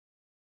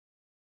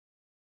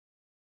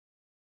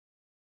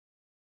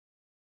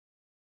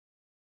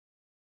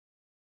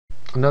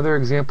Another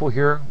example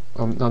here,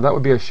 now that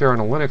would be a share on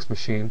a Linux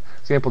machine.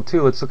 Example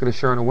 2, let's look at a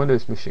share on a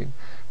Windows machine.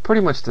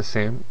 Pretty much the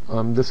same.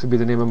 This would be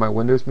the name of my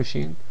Windows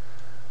machine,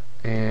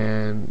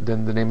 and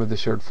then the name of the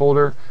shared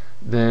folder,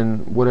 then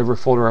whatever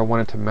folder I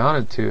wanted to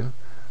mount it to.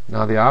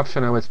 Now the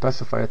option I would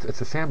specify,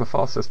 it's a Samba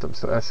file system,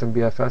 so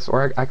SMBFS,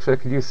 or actually I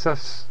could use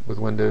CIFS with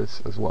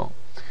Windows as well.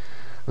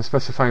 I'm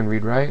specifying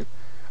read-write.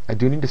 I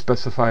do need to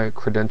specify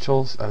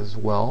credentials as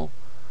well,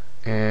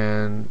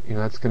 and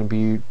that's going to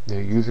be the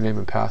username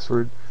and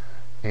password.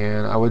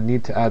 And I would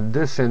need to add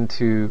this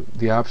into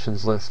the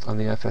options list on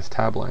the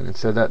FSTAB line. And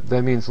so that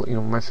means,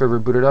 when my server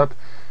booted up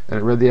and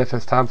it read the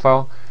FSTAB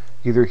file,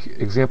 either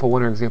example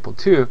 1 or example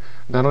 2,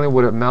 not only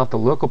would it mount the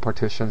local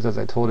partitions as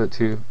I told it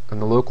to on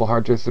the local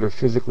hard drives that are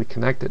physically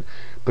connected,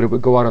 but it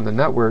would go out on the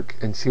network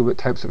and see what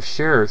types of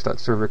shares that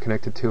server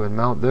connected to and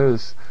mount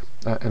those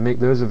and make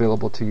those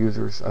available to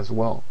users as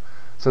well.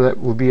 So that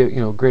would be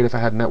great if I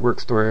had network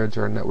storage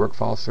or a network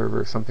file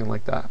server or something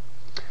like that.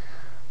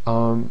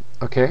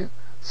 Okay.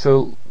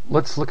 So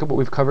let's look at what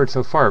we've covered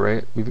so far,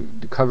 right?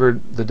 We've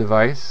covered the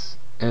device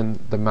and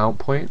the mount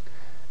point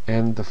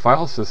and the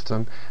file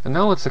system, and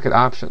now let's look at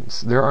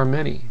options. There are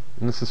many,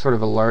 and this is sort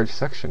of a large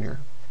section here.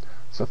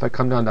 So if I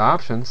come down to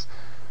options,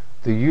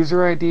 the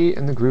user ID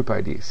and the group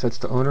ID sets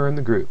the owner and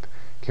the group.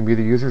 Can be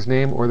the user's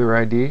name or their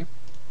ID,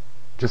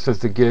 just as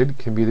the GID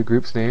can be the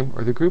group's name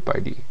or the group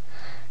ID.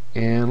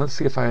 And let's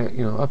see if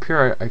up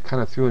here I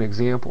kind of threw an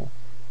example.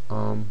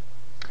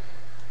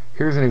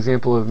 Here's an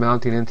example of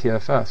mounting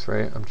Ntfs,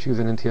 right? I'm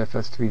choosing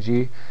Ntfs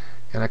 3G,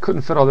 and I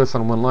couldn't fit all this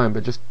on one line,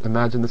 but just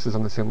imagine this is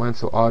on the same line.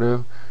 So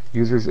auto,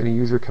 users, any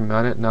user can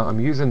mount it. Now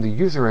I'm using the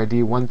user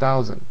ID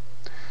 1000.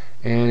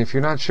 And if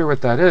you're not sure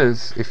what that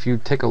is, if you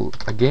take a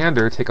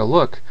gander, take a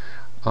look,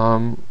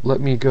 let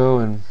me go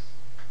and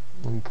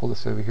let me pull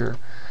this over here,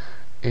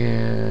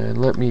 and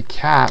let me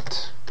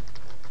cat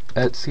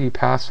etc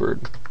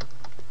password.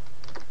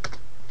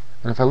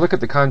 And if I look at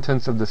the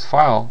contents of this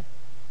file,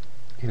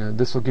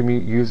 this will give me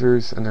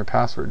users and their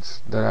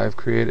passwords that I've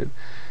created.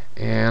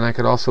 And I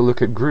could also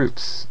look at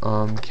groups,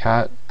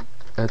 cat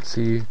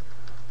etc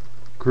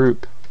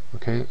group,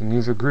 okay, and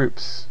user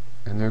groups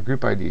and their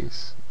group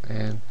IDs.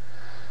 And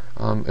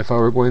if I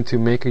were going to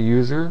make a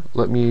user,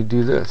 let me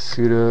do this: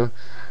 sudo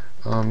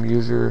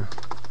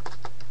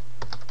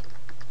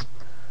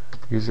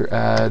user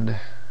add,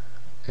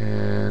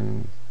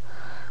 and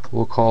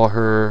we'll call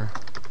her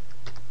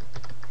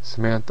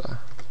Samantha.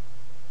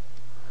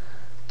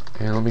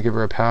 And let me give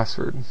her a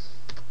password.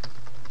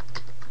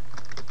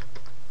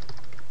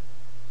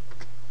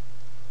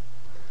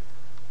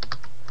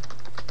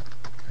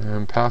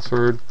 And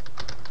password,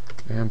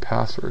 and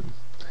password.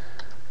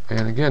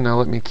 And again, now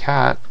let me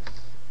cat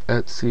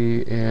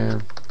etc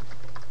and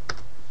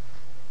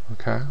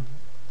okay.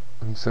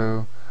 And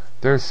so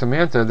there's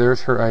Samantha,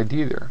 there's her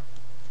ID there.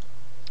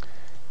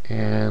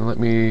 And let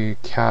me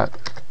cat,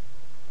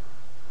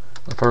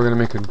 if I were going to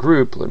make a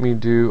group, let me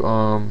do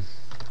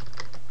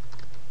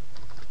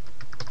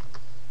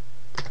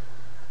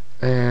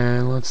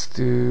and let's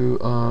do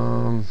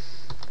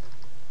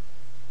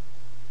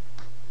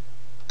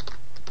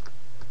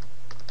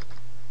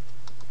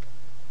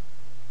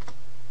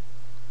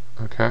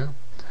okay.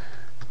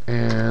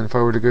 And if I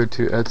were to go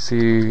to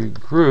etc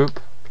group,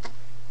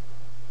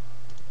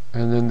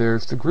 and then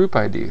there's the group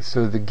ID.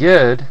 So the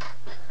GID,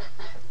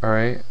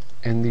 alright,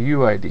 and the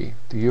UID.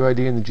 The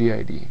UID and the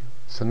GID.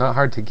 So not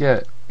hard to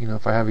get,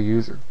 if I have a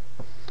user.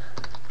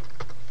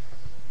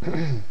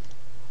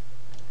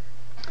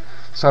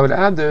 So I would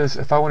add those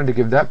if I wanted to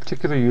give that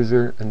particular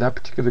user and that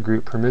particular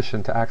group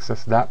permission to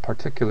access that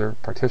particular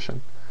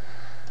partition.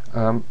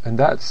 And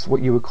that's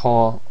what you would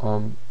call,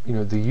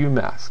 the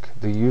U-mask,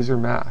 the user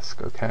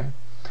mask, okay?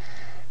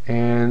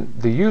 And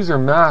the user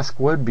mask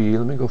would be,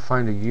 let me go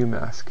find a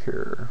U-mask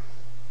here.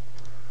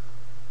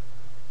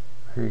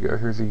 Here you go,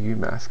 here's a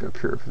U-mask up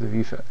here for the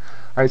VFET.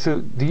 Alright, so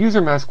the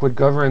user mask would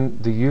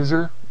govern the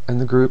user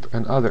and the group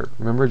and other.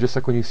 Remember, just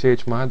like when you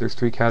chmod, there's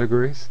 3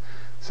 categories.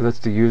 So that's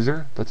the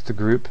user, that's the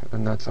group,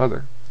 and that's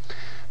other.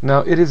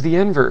 Now it is the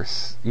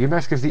inverse.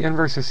 U-mask is the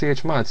inverse of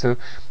chmod. So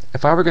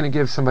if I were going to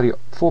give somebody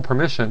full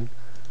permission,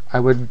 I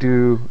would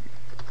do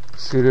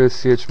sudo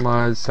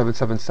chmod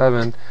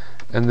 777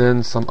 and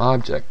then some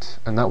object,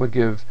 and that would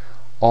give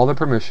all the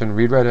permission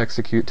read write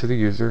execute to the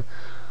user,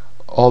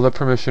 all the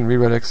permission read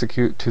write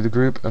execute to the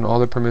group, and all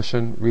the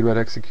permission read write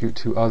execute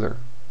to other.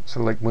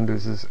 So like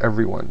Windows is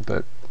everyone,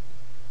 but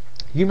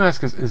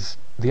U-mask is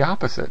the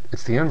opposite.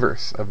 It's the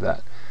inverse of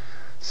that.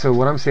 So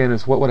what I'm saying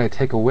is, what would I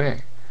take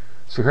away?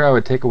 So here I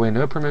would take away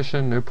no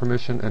permission,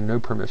 and no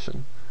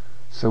permission.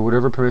 So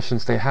whatever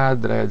permissions they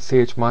had that I had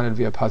chmoded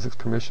via POSIX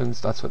permissions,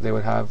 that's what they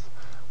would have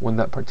when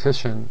that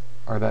partition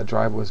or that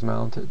drive was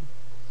mounted.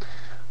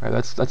 All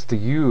right, that's the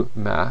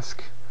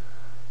U-mask.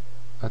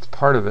 That's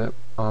part of it.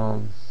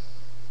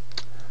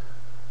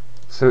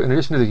 So in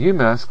addition to the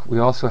U-mask, we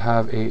also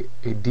have a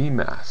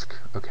D-mask.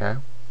 Okay,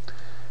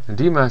 and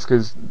D-mask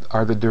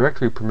are the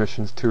directory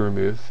permissions to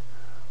remove.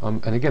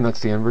 And again, that's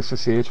the inverse of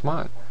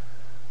chmod.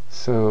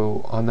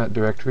 So on that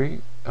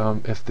directory,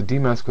 if the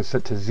dmask was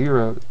set to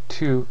 0,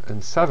 2,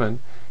 and 7,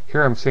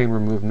 here I'm saying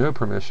remove no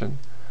permission.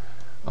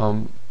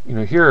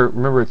 Here,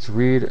 remember, it's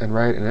read and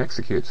write and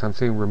execute, so I'm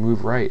saying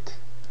remove write.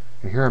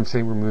 And here I'm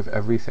saying remove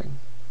everything.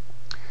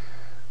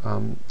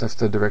 That's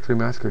the directory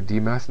mask or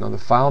dmask. Now the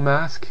file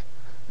mask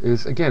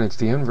is, again, it's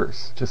the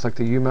inverse, just like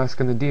the umask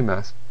and the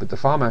dmask, but the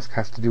file mask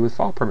has to do with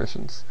file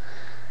permissions.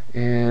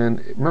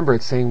 And remember,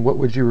 it's saying what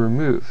would you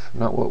remove,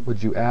 not what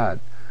would you add.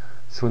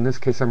 So in this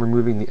case, I'm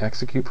removing the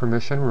execute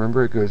permission.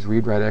 Remember, it goes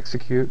read, write,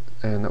 execute,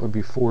 and that would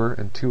be 4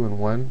 and 2 and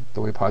 1,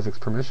 the way POSIX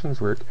permissions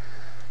work.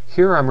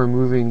 Here I'm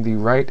removing the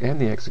write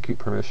and the execute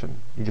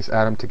permission. You just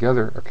add them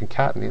together, or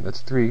concatenate,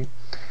 that's 3.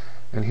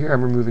 And here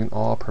I'm removing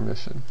all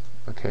permission,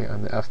 okay,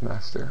 on the F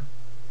mask there.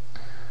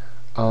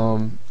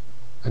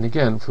 And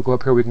again, if we go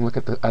up here, we can look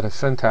at a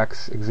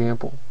syntax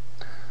example.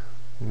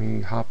 Let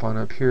me hop on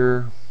up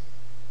here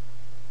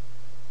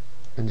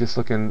and just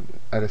looking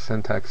at a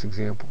syntax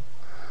example.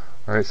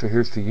 Alright, so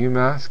here's the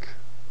umask,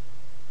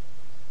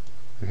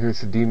 and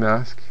here's the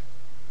dmask,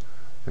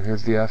 and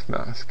here's the F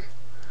mask.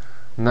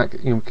 And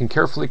that, you can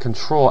carefully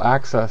control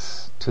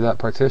access to that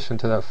partition,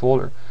 to that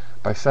folder,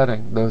 by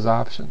setting those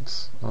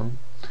options.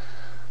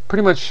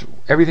 Pretty much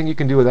everything you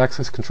can do with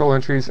access control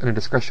entries and a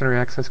discretionary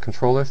access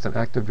control list and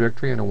Active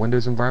Directory in a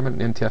Windows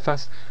environment and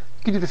Ntfs,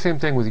 you can do the same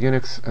thing with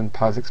Unix and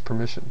POSIX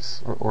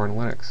permissions, or in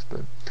Linux.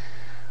 But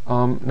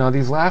now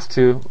these last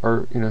two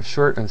are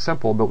short and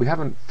simple, but we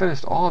haven't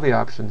finished all the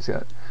options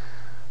yet.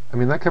 I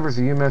mean, that covers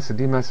the umask,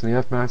 the dmask, and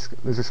the fmask.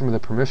 Those are some of the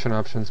permission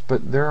options,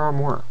 but there are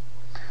more.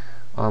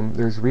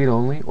 There's read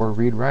only or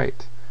read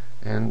write,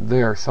 and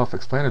they are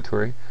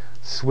self-explanatory.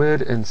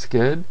 SWID and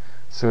SCID,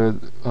 so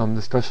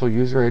the special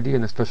user ID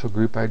and the special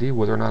group ID,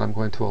 whether or not I'm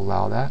going to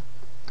allow that.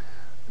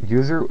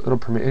 User, it'll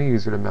permit any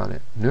user to mount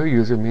it. No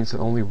user means that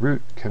only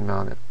root can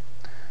mount it.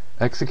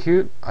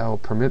 Execute, I will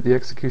permit the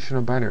execution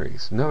of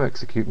binaries. No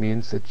execute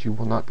means that you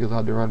will not be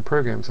allowed to run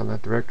programs on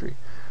that directory.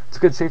 It's a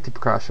good safety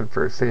precaution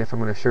for, say, if I'm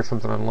going to share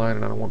something online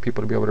and I don't want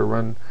people to be able to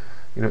run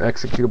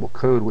executable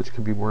code, which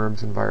could be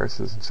worms and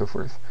viruses and so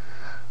forth.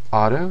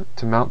 Auto,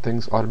 to mount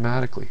things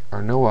automatically,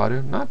 or no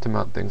auto, not to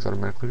mount things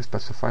automatically, to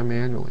specify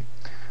manually.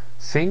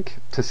 Sync,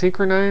 to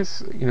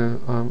synchronize,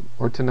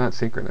 or to not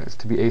synchronize,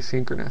 to be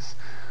asynchronous.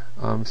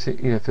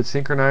 If it's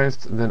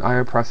synchronized, then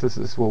I/O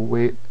processes will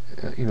wait,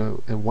 in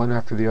one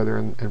after the other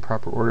in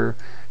proper order.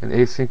 And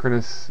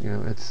asynchronous,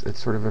 it's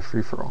sort of a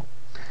free-for-all.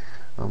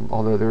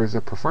 Although there is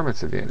a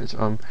performance advantage.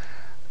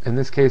 In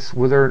this case,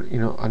 whether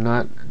a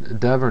not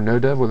dev or no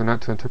dev, whether or not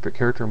to interpret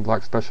character and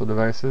block special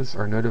devices,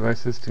 or no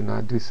devices do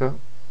not do so.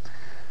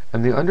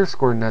 And the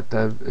underscore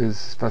netdev is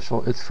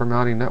special. It's for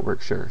mounting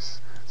network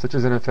shares, such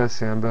as Ntfs,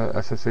 Samba,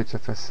 SSH,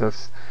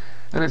 FSTAB.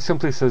 And it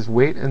simply says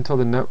wait until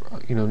the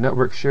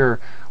network share.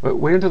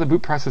 Wait until the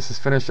boot process is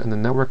finished and the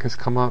network has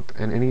come up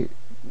and any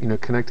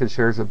connected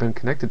shares have been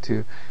connected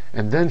to,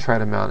 and then try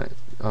to mount it.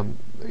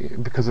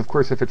 Because of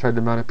course, if it tried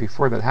to mount it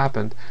before that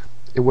happened,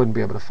 it wouldn't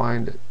be able to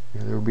find it.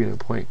 There would be no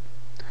point.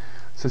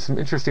 So some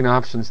interesting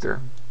options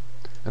there,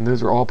 and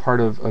those are all part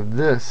of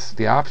this,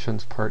 the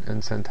options part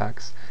in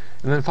syntax.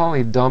 And then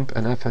finally, dump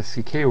and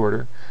FSCK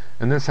order.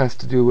 And this has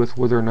to do with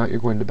whether or not you're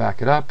going to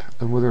back it up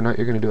and whether or not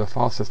you're going to do a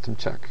file system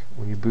check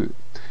when you boot.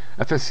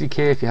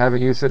 FSCK, if you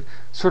haven't used it,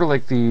 sort of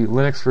like the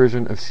Linux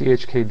version of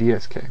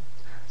CHK-DSK.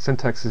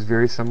 Syntax is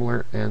very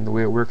similar, and the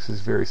way it works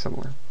is very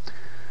similar.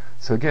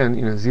 So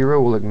again,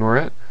 0 will ignore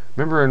it.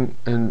 Remember,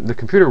 in the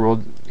computer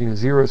world,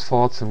 0 is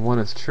false and 1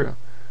 is true.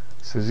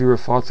 So 0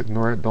 false,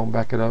 ignore it, don't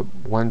back it up.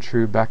 1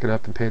 true, back it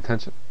up and pay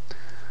attention.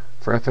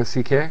 For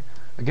FSCK,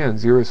 again,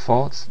 0 is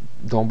false,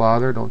 don't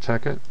bother, don't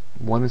check it.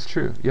 1 is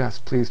true, yes,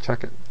 please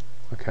check it.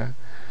 Okay.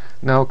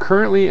 Now,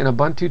 currently in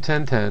Ubuntu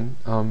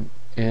 10.10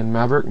 and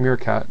Maverick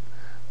Meerkat,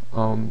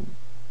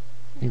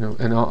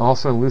 and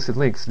also in Lucid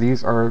Links,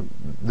 these are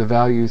the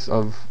values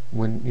of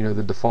when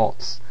the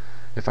defaults.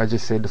 If I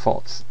just say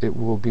defaults, it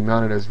will be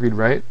mounted as read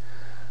write.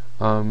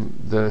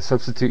 The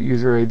substitute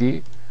user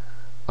ID.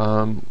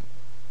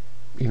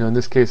 In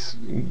this case,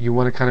 you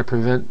want to kind of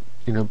prevent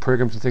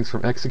programs and things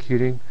from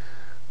executing.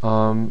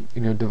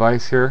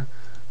 Device here,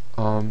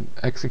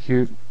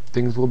 execute.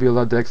 Things will be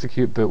allowed to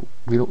execute, but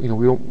we don't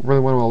really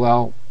want to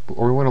allow,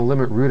 or we want to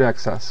limit root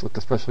access with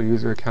the special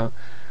user account.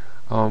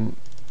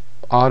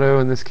 Auto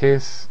in this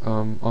case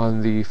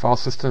on the file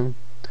system,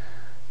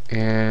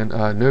 and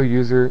no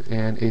user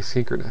and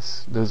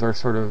asynchronous. Those are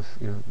sort of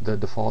the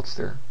defaults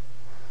there.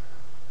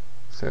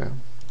 So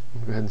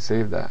go ahead and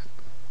save that,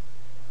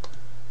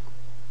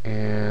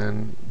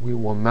 and we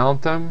will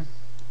mount them.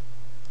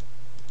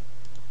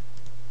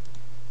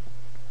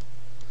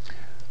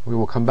 We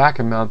will come back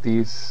and mount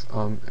these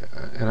in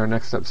our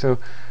next step. So,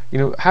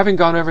 having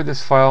gone over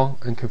this file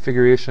and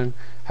configuration,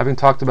 having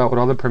talked about what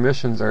all the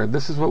permissions are,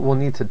 this is what we'll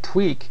need to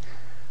tweak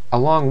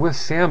along with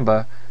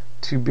Samba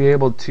to be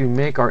able to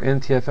make our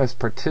Ntfs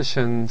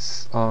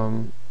partitions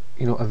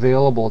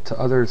available to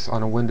others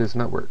on a Windows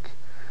network.